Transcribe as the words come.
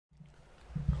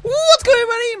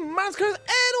My name's Chris,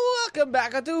 and welcome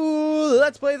back to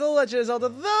Let's Play The Legend of Zelda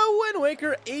The Wind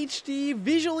Waker HD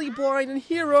Visually Blind in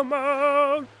Hero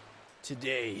Mode.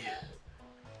 Today,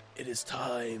 it is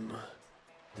time.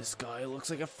 This guy looks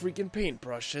like a freaking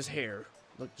paintbrush. His hair.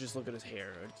 Just look at his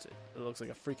hair. It looks like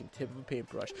a freaking tip of a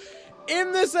paintbrush.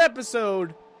 In this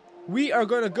episode, we are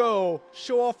going to go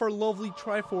show off our lovely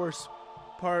Triforce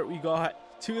part we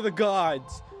got to the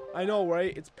gods. I know,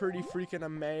 right? It's pretty freaking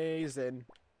amazing.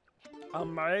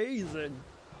 Amazing.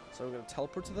 So we're going to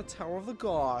teleport to the Tower of the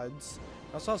Gods.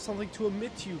 I also have something to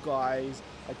admit to you guys.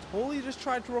 I totally just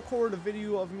tried to record a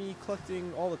video of me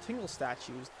collecting all the Tingle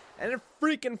statues, and it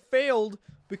freaking failed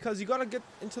because you got to get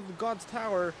into the God's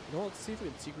Tower. You know, let's see if we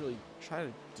can secretly try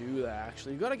to do that,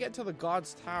 actually. You got to get to the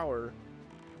God's Tower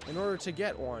in order to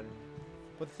get one.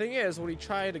 But the thing is, when you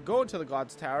try to go into the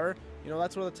God's Tower, you know,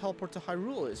 that's where the teleport to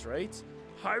Hyrule is, right?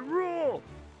 Hyrule!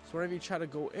 So whenever you try to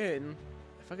go in,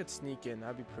 if I could sneak in,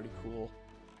 that'd be pretty cool.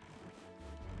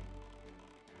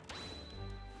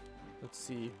 Let's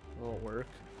see. Will it work?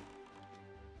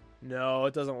 No,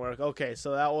 it doesn't work. Okay,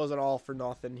 so that wasn't all for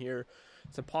nothing here.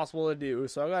 It's impossible to do.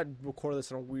 So I gotta record this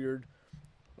in a weird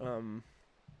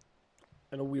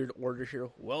order here.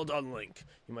 Well done, Link.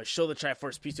 You must show the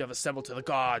Triforce piece you have assembled to the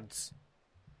gods.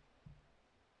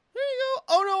 There you go.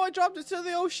 Oh no, I dropped it to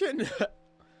the ocean.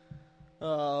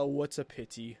 What's a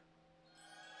pity.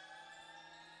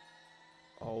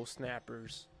 Oh,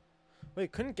 snappers.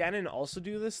 Wait, couldn't Ganon also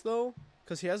do this, though?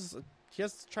 Because he has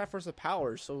Triforce of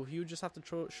Power, so he would just have to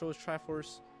show his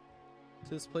Triforce to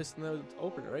this place and then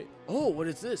open it, right? Oh, what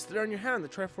is this? There in your hand, the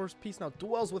Triforce piece now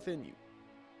dwells within you.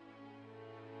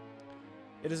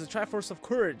 It is a Triforce of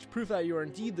Courage, proof that you are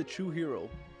indeed the true hero.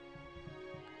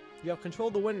 You have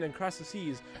controlled the wind and crossed the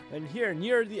seas, and here,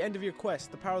 near the end of your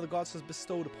quest, the power of the gods has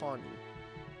bestowed upon you.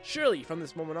 Surely, from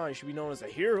this moment on, you should be known as the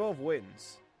Hero of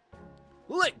Winds.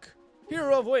 Link,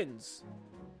 Hero of Winds,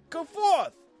 go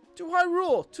forth to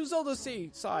Hyrule, to Zelda's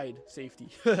side safety.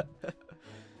 It's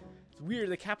weird,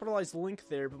 they capitalized Link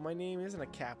there, but my name isn't a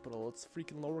capital. It's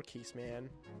freaking lowercase, man.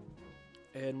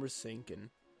 And we're sinking.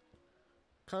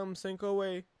 Come sink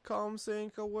away, come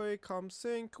sink away, come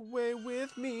sink away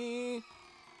with me. I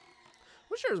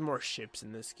wish there was more ships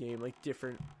in this game, like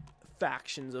different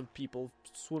factions of people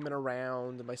swimming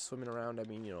around. And by swimming around, I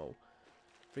mean, you know,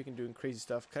 freaking doing crazy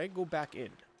stuff. Can I go back in?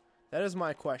 That is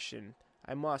my question.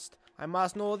 I must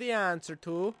know the answer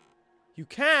to. You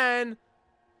can.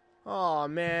 Oh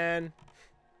man.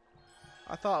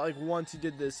 I thought like once you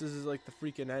did this is like the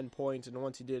freaking end point, and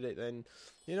once you did it, then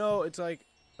you know it's like,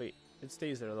 wait, it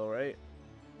stays there though, right?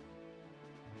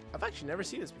 I've actually never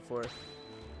seen this before.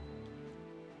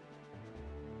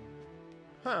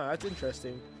 Huh, that's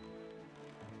interesting.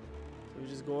 So we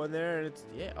just go in there and it's,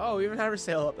 yeah. Oh, we even have her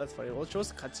sail up. That's funny. Will it show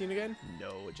us the cutscene again?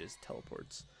 No, it just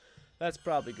teleports. That's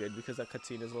probably good because that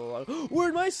cutscene is a little long.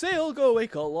 Where'd my sail go?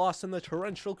 It got lost in the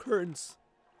torrential currents.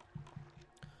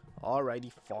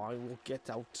 Alrighty, fine. We'll get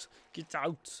out. Get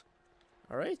out.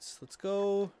 Alright, let's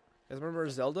go. You guys remember where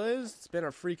Zelda is? It's been a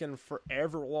freaking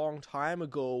forever long time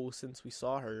ago since we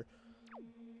saw her.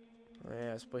 Oh,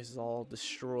 yeah, this place is all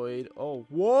destroyed. Oh,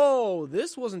 whoa!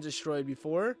 This wasn't destroyed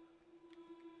before.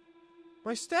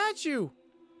 My statue!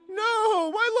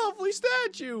 No! My lovely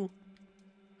statue!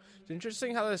 It's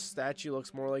interesting how this statue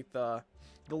looks more like the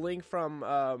Link from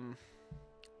A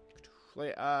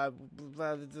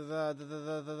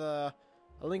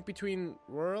Link Between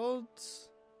Worlds?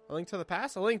 A Link to the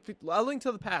Past? A Link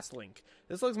to the Past Link.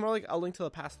 This looks more like A Link to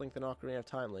the Past Link than Ocarina of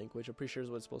Time Link, which I'm pretty sure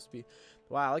is what it's supposed to be.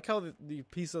 Wow, I like how the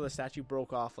piece of the statue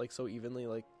broke off like so evenly.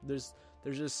 Like there's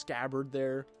just scabbard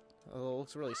there. Oh, it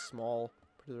looks really small.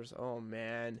 Oh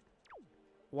man,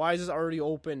 why is this already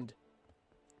opened?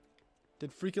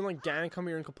 Did freaking like Ganon come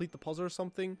here and complete the puzzle or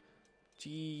something?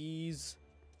 Jeez.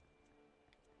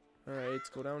 Alright, let's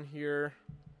go down here.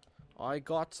 I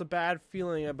got a bad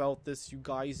feeling about this, you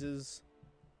guyses.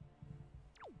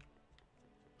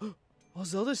 Oh,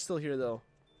 Zelda's still here though.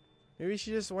 Maybe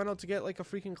she just went out to get like a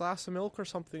freaking glass of milk or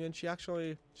something, and she's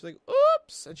like,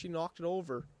 oops, and she knocked it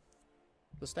over.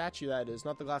 The statue, that is,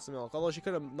 not the glass of milk. Although she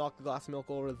could have knocked the glass of milk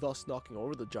over, thus knocking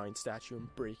over the giant statue and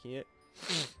breaking it.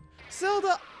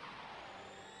 Zelda!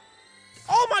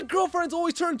 All my girlfriends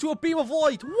always turn into a beam of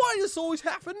light! Why does this always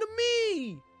happen to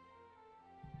me?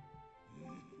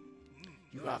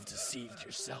 You have deceived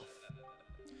yourself.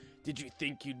 Did you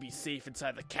think you'd be safe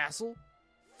inside the castle?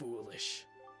 Foolish.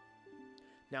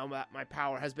 Now that my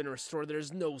power has been restored, there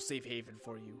is no safe haven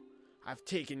for you. I've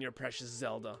taken your precious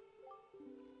Zelda.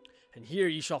 And here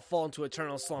you shall fall into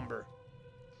eternal slumber.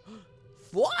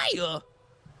 Fire!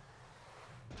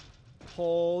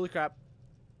 Holy crap.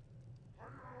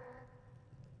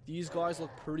 These guys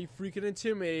look pretty freaking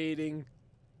intimidating.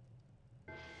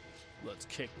 Let's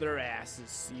kick their asses,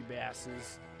 sea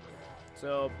basses.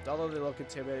 So, although they look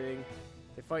intimidating,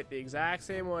 they fight the exact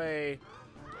same way.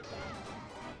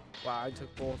 Wow, I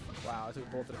took both. Wow, I took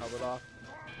both the helmet off.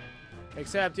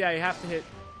 Except, yeah, you have to hit.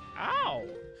 Ow!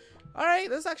 Alright,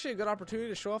 this is actually a good opportunity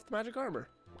to show off the magic armor.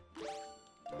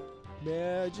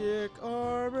 Magic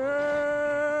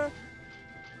armor!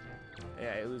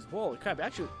 Yeah, it was. Holy crap,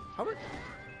 actually, how much?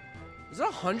 Is it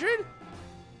 100?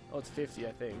 Oh, it's 50,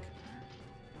 I think.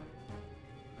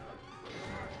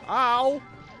 Ow!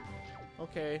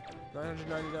 Okay,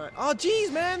 999. Oh,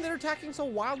 jeez, man, they're attacking so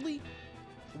wildly.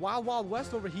 Wild, wild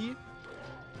west over here.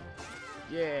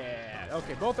 Yeah.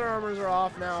 Okay, both their armors are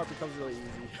off now. It becomes really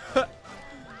easy.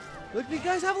 Look, these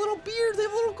guys have little beards. They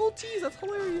have little goatees. That's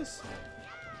hilarious.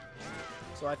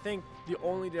 So I think the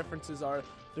only differences are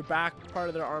their back part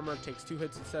of their armor takes 2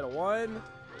 hits instead of 1.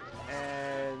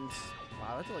 And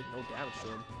wow, that's like no damage to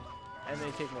them. And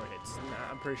they take more hits.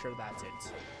 Nah, I'm pretty sure that's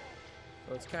it.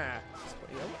 So it's kind of,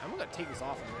 you know, I'm gonna take this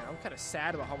off, man. I'm kind of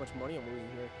sad about how much money I'm losing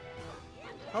here.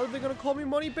 How are they gonna call me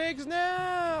Moneybags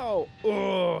now?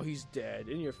 Oh, he's dead.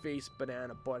 In your face,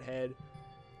 banana butthead.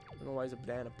 I don't know why he's a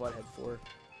banana butthead for.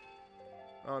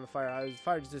 Oh, and the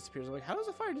fire just disappears. I'm like, how does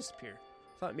the fire disappear?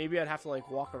 I thought maybe I'd have to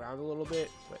like walk around a little bit,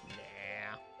 but nah.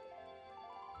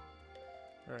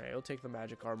 Alright, I'll take the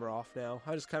magic armor off now.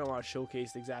 I just kind of want to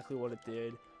showcase exactly what it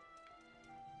did.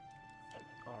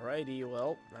 Alrighty,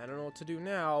 well, I don't know what to do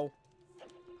now.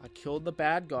 I killed the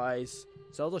bad guys.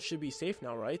 Zelda should be safe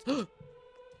now, right? Look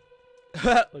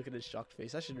at his shocked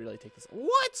face. I should really take this.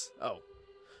 What? Oh.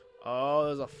 Oh,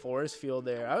 there's a forest field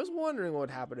there. I was wondering what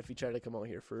would happen if he tried to come out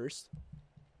here first.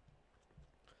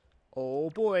 Oh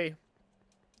boy.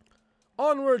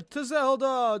 Onward to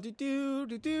Zelda.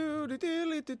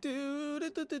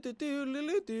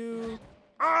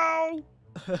 Ow!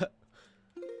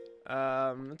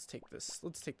 Let's take this.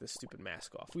 Let's take this stupid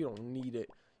mask off. We don't need it.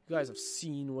 You guys have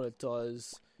seen what it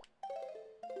does.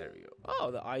 There we go. Oh,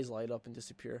 the eyes light up and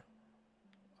disappear.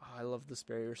 Oh, I love this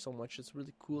barrier so much. It's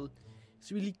really cool.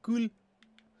 It's really cool.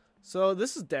 So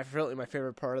this is definitely my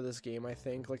favorite part of this game, I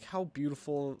think. Like how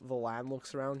beautiful the land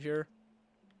looks around here.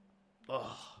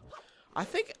 Ugh. I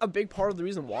think a big part of the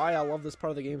reason why I love this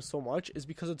part of the game so much is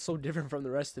because it's so different from the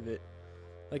rest of it.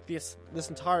 Like this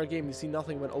entire game, you see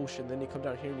nothing but ocean. Then you come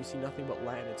down here and you see nothing but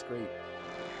land. It's great.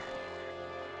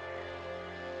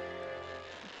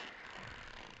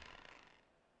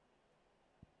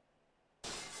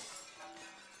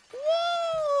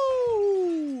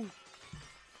 Woo!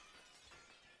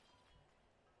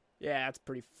 Yeah, that's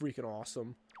pretty freaking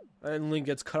awesome. And Link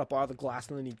gets cut up out of the glass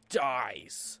and then he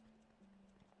dies.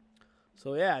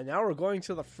 So yeah, now we're going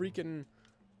to the freaking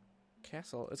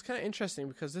castle. It's kind of interesting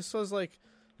because this was like,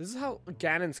 this is how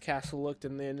Ganon's castle looked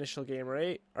in the initial game,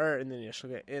 right? Or in the initial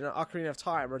game, in Ocarina of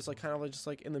Time, where it's like kind of like just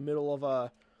like in the middle of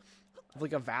a,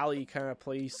 like a valley kind of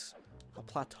place, a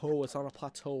plateau. It's on a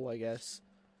plateau, I guess.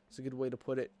 It's a good way to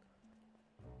put it.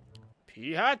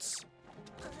 Peanuts.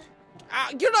 Ah,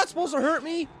 you're not supposed to hurt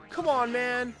me. Come on,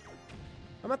 man.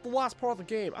 I'm at the last part of the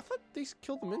game. I thought they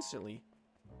killed them instantly.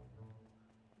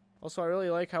 Also, I really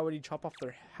like how when you chop off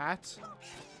their hats,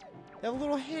 they have a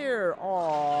little hair.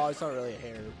 Oh, it's not really a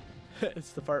hair.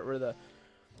 It's the part where the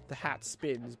hat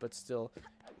spins, but still.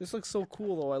 This looks so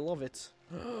cool, though. I love it.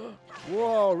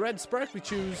 Whoa, red sparkly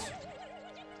chews.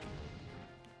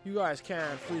 You guys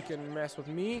can't freaking mess with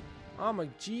me. I'm a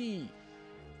G.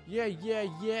 Yeah, yeah,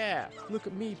 yeah. Look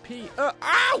at me, P.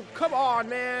 Ow! Come on,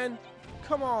 man.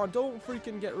 Come on. Don't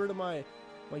freaking get rid of my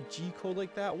G code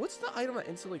like that. What's the item that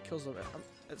instantly kills them?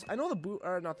 I know the boot,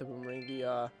 or not the boomerang,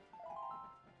 the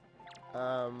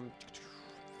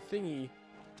thingy.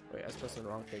 Wait, I pressed the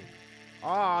wrong thing.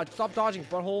 Ah, stop dodging,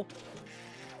 butthole.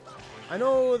 I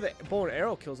know the bow and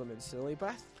arrow kills them instantly, but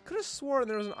I could have sworn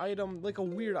there was an item, like a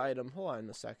weird item. Hold on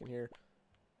a second here.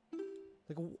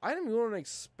 Like an item you wouldn't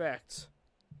expect.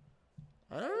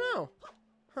 I don't know.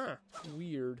 Huh.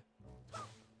 Weird.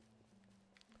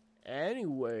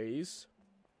 Anyways.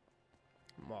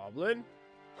 Moblin.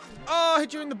 Oh, I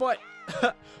hit you in the butt.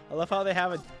 I love how they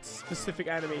have a specific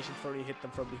animation for when you hit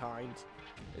them from behind.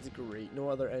 It's great. No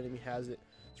other enemy has it.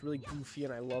 It's really goofy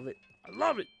and I love it. I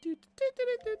love it. I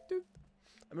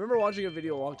remember watching a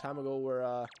video a long time ago where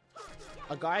a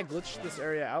guy glitched this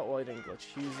area out. Well, he didn't glitch.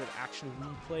 He used an action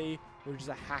replay, which is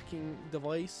a hacking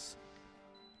device.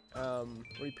 Where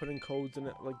you put in codes and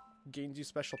it like gains you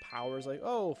special powers. Like,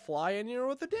 oh, fly in here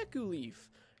with a Deku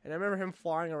Leaf. And I remember him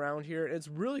flying around here. It's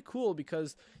really cool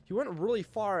because he went really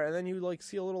far, and then you like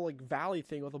see a little like valley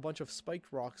thing with a bunch of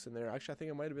spiked rocks in there. Actually, I think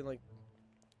it might have been like,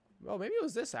 oh, maybe it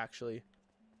was this actually.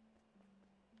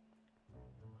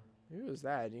 Maybe it was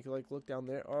that, and you could like look down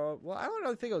there. Well, I don't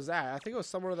really think it was that. I think it was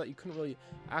somewhere that you couldn't really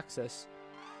access.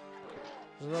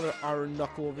 There's another iron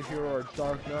knuckle over here, or a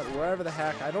dark nut, wherever the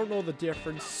heck. I don't know the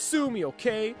difference. Sue me,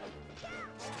 okay?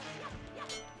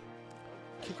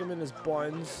 Kick him in his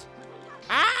buns.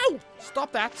 Ow!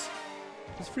 Stop that!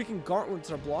 These freaking gauntlets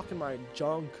are blocking my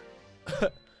junk.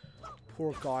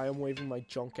 Poor guy, I'm waving my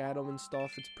junk at him and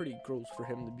stuff. It's pretty gross for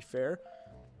him, to be fair.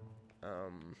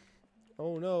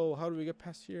 Oh no, how do we get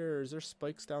past here? Is there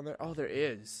spikes down there? Oh, there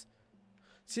is.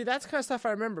 See, that's kind of stuff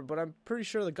I remember, but I'm pretty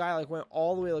sure the guy like went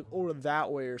all the way like over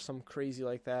that way or some crazy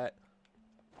like that.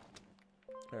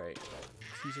 Alright.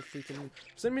 These are freaking...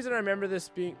 For some reason I remember this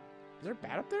being... Is there a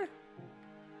bat up there?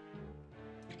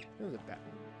 There's a bat.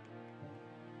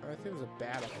 I think there's a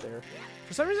bat up there.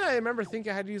 For some reason I remember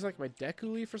thinking I had to use like my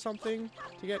Deku Leaf or something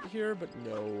to get here, but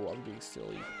no, I'm being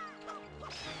silly.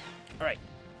 Alright.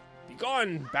 Be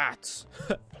gone, bats!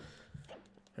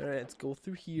 Alright, let's go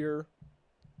through here.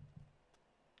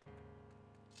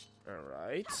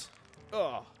 Alright.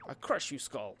 Oh, I crush you,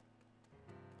 skull.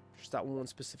 Just that one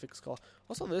specific skull.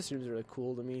 Also, this room's really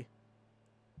cool to me.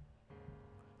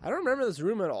 I don't remember this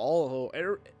room at all,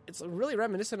 though. It's really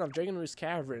reminiscent of Dragon Roost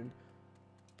Cavern.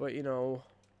 But, you know,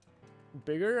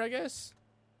 bigger, I guess?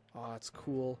 Oh, that's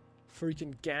cool.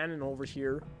 Freaking Ganon over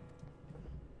here.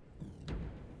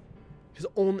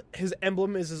 His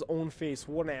emblem is his own face.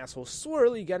 What an asshole.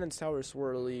 Swirly, Ganon's Tower,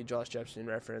 swirly. Josh Jepson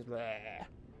reference. Blah.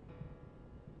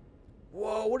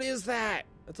 Whoa, what is that?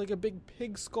 It's like a big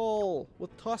pig skull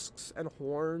with tusks and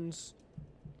horns.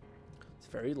 It's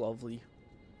very lovely.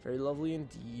 Very lovely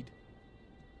indeed.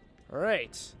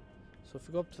 Alright. So if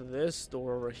we go up to this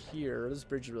door over here, this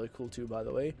bridge is really cool too, by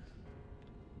the way.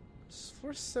 There's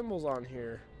 4 symbols on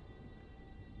here.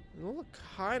 They look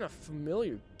kind of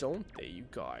familiar, don't they, you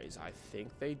guys? I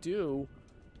think they do.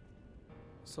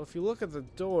 So if you look at the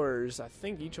doors, I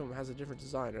think each of them has a different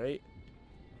design, right?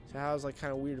 So it has like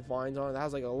kind of weird vines on it. That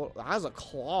has like that has a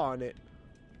claw on it.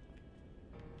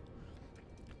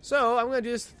 So I'm gonna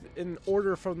do this in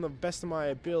order from the best of my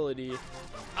ability.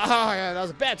 Ah, yeah, that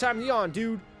was a bad time to yawn,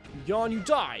 dude. You yawn, you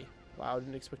die. Wow, I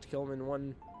didn't expect to kill him in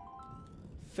one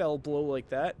fell blow like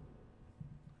that.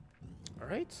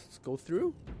 Alright, let's go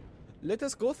through. Let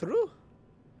us go through.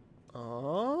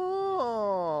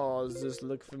 Oh, does this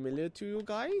look familiar to you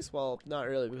guys? Well, not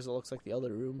really, because it looks like the other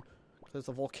room. It's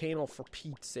a volcano, for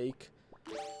Pete's sake.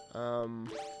 I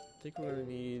think we're gonna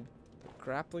need the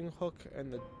grappling hook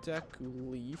and the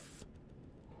Deku Leaf.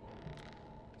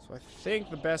 So I think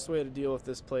the best way to deal with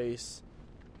this place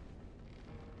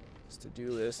is to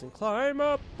do this and climb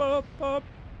up, up, up.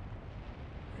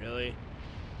 Really?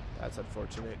 That's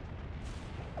unfortunate.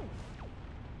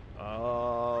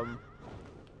 Do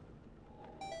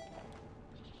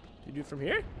you do it from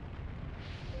here?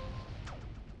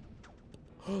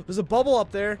 There's a bubble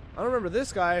up there. I don't remember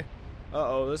this guy.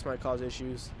 Uh-oh, this might cause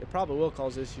issues. It probably will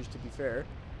cause issues, to be fair.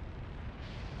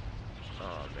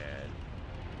 Oh, man.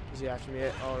 Is he after me?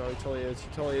 Oh, no, he totally is. He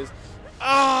totally is.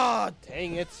 Ah,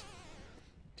 dang it.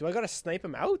 Do I gotta snipe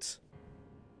him out?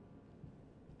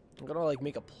 I'm gonna, like,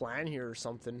 make a plan here or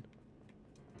something.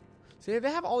 See,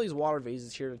 they have all these water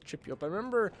vases here to trip you up. I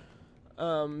remember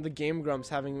the Game Grumps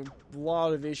having a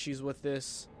lot of issues with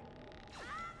this,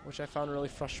 which I found really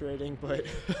frustrating, but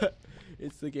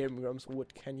it's the Game Grumps.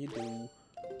 What can you do?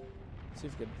 Let's see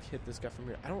if we can hit this guy from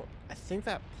here. I think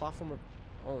that platform...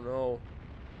 Oh, no.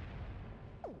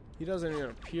 He doesn't even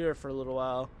appear for a little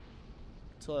while.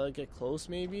 Until I get close,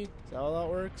 maybe? Is that how that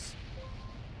works?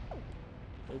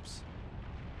 Oops.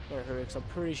 I'm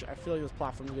pretty sure. I feel like this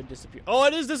platform is gonna disappear. Oh,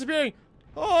 it is disappearing!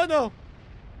 Oh no!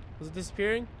 Was it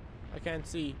disappearing? I can't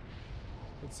see.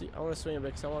 Let's see. I want to swing it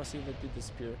because I want to see if it did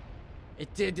disappear.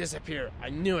 It did disappear. I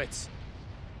knew it.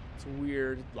 It's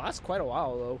weird. It lasts quite a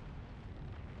while though.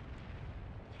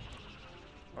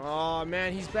 Oh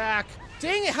man, he's back.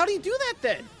 Dang it! How do you do that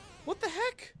then? What the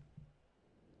heck?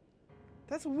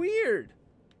 That's weird.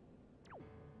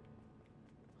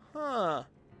 Huh.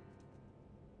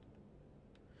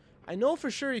 I know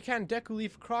for sure you can't Deku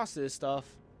Leaf across this stuff.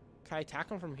 Can I attack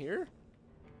him from here?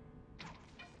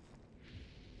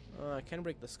 I can't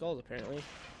break the skulls, apparently.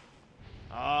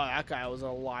 Oh, that guy was a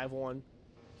live one.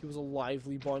 He was a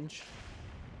lively bunch.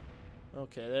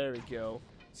 Okay, there we go.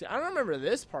 See, I don't remember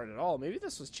this part at all. Maybe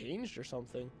this was changed or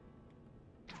something.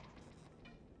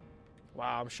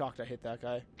 Wow, I'm shocked I hit that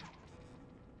guy.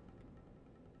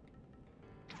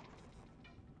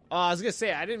 I was gonna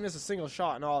say, I didn't miss a single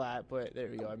shot and all that, but there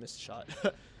we go, I missed a shot.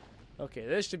 Okay,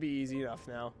 this should be easy enough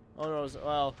now. Oh no,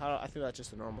 well, I think that's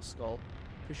just a normal skull.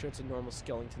 Pretty sure it's a normal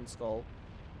skeleton skull.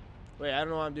 Wait, I don't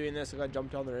know why I'm doing this. I gotta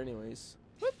jump down there anyways.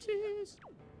 Whoopsies!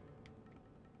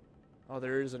 Oh,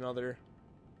 there is another.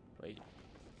 Wait.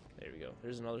 There we go.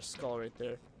 There's another skull right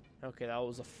there. Okay, that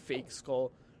was a fake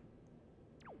skull.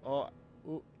 Oh.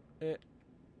 Ooh.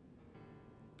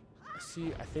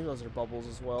 See, I think those are bubbles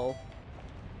as well.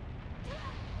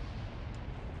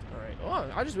 Alright. Oh,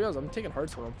 I just realized I'm taking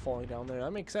hearts when I'm falling down there.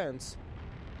 That makes sense.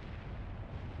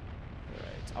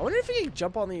 Alright. I wonder if you can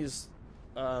jump on these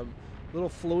little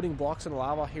floating blocks in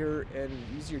lava here and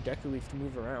use your Deku Leaf to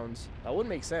move around. That would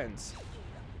make sense.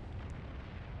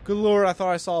 Good lord, I thought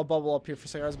I saw a bubble up here for a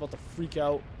second. I was about to freak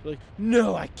out. Like,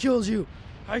 no, I killed you!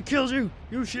 I killed you!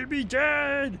 You should be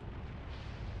dead!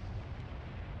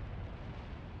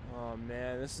 Oh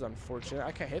man, this is unfortunate.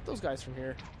 I can't hit those guys from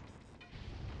here.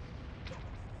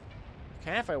 I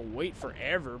can if I wait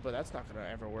forever, but that's not gonna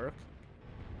ever work.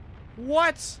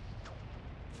 What?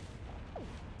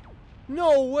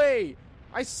 No way!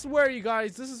 I swear, you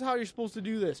guys, this is how you're supposed to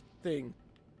do this thing.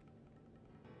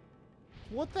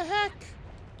 What the heck?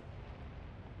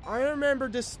 I remember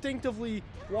distinctively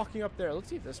walking up there. Let's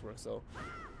see if this works, though.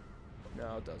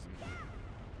 No, it doesn't.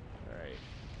 Alright.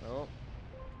 Well.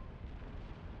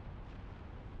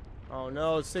 Oh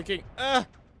no, it's sinking. Ah!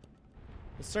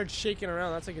 It starts shaking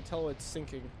around. That's how I can tell it's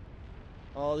sinking.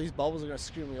 Oh, these bubbles are gonna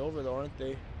screw me over, though, aren't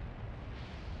they?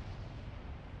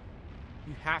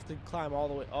 You have to climb all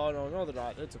the way. Oh, no, they're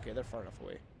not. It's okay. They're far enough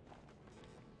away.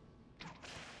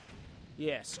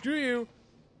 Yeah, screw you.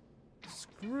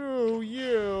 Screw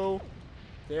you.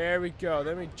 There we go.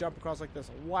 Then we jump across like this.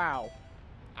 Wow.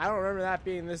 I don't remember that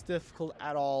being this difficult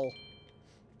at all.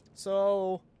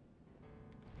 So,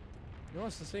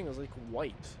 notice this thing is like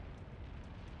white.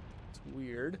 It's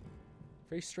weird.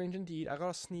 Very strange indeed. I got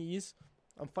a sneeze.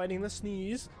 I'm fighting the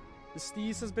sneeze. The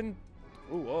sneeze has been...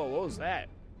 Ooh, whoa, what was that?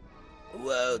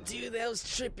 Whoa, dude, that was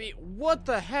trippy. What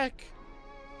the heck?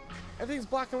 Everything's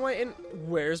black and white, and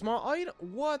where's my item?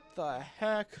 What the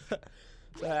heck?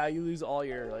 So, you lose all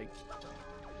your, like,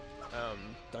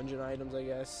 dungeon items, I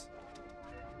guess.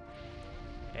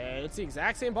 And it's the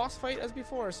exact same boss fight as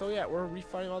before. So, yeah, we're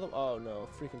refighting all the... Oh, no.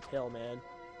 Freaking tail, man.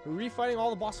 We're refighting all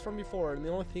the bosses from before, and the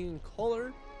only thing in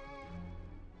color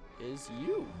is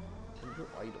you and your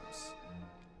items.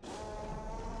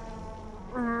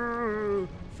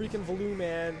 Freaking Valoo,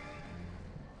 man.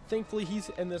 Thankfully, he's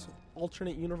in this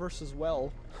alternate universe as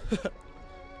well.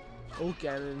 Oh,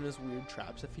 Ganon and his weird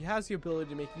traps. If he has the ability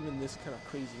to make even this kind of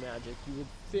crazy magic, you would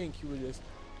think he would just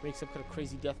make some kind of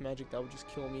crazy death magic that would just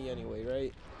kill me anyway,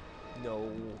 right? No.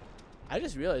 I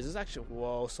just realized this actually...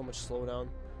 Whoa, so much slowdown.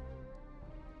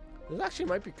 This actually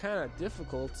might be kind of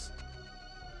difficult.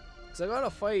 Because I gotta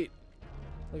fight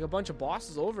like a bunch of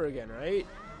bosses over again, right?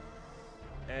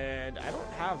 And I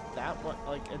don't have that much,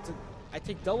 like, I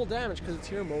take double damage because it's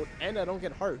hero mode, and I don't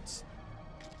get hearts.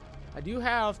 I do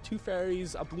have 2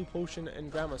 fairies, a blue potion,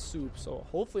 and grandma's soup, so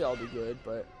hopefully I'll be good,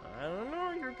 but I don't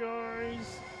know, you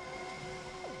guys.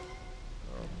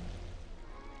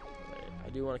 Right, I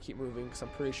do want to keep moving because I'm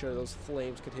pretty sure those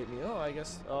flames could hit me. Oh, I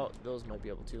guess, oh, those might be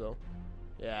able to, though.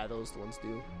 Yeah, those ones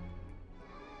do.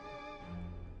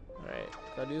 Alright,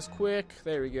 gotta do this quick.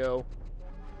 There we go.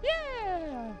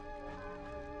 Yeah!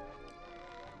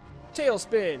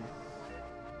 Tailspin!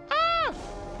 Ah!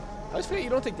 I always forget you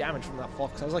don't take damage from that fall,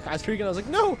 because I was freaking, I was like,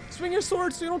 no! Swing your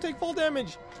sword so you don't take fall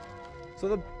damage! So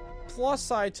the plus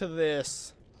side to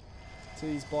this, to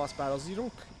these boss battles,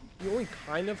 you only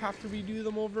kind of have to redo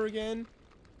them over again.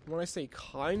 When I say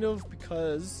kind of,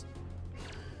 because...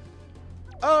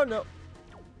 Oh, no!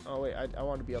 Oh, wait, I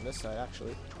want to be on this side,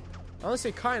 actually. I only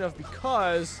say kind of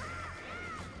because...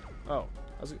 Oh.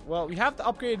 Well, we have the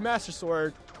upgraded Master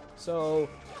Sword, so...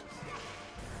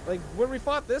 Like, when we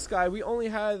fought this guy, we only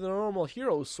had the normal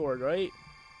hero sword, right?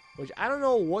 Which, I don't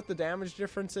know what the damage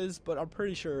difference is, but I'm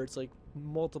pretty sure it's, like,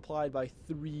 multiplied by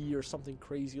 3 or something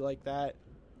crazy like that.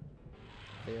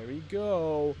 There we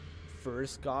go.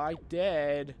 First guy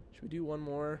dead. Should we do one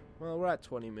more? Well, we're at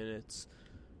 20 minutes.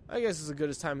 I guess it's as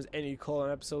good as time as any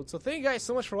call-in episode. So thank you guys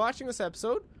so much for watching this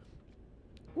episode.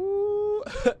 Woo!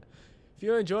 If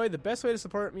you enjoyed, the best way to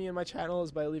support me and my channel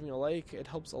is by leaving a like. It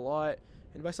helps a lot.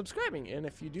 And by subscribing. And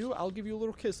if you do, I'll give you a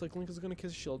little kiss like Link is gonna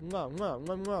kiss a shield. Mwah, mwah,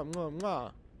 mwah, mwah, mwah,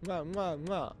 mwah, mwah, mwah,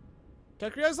 mwah.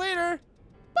 Talk to you guys later!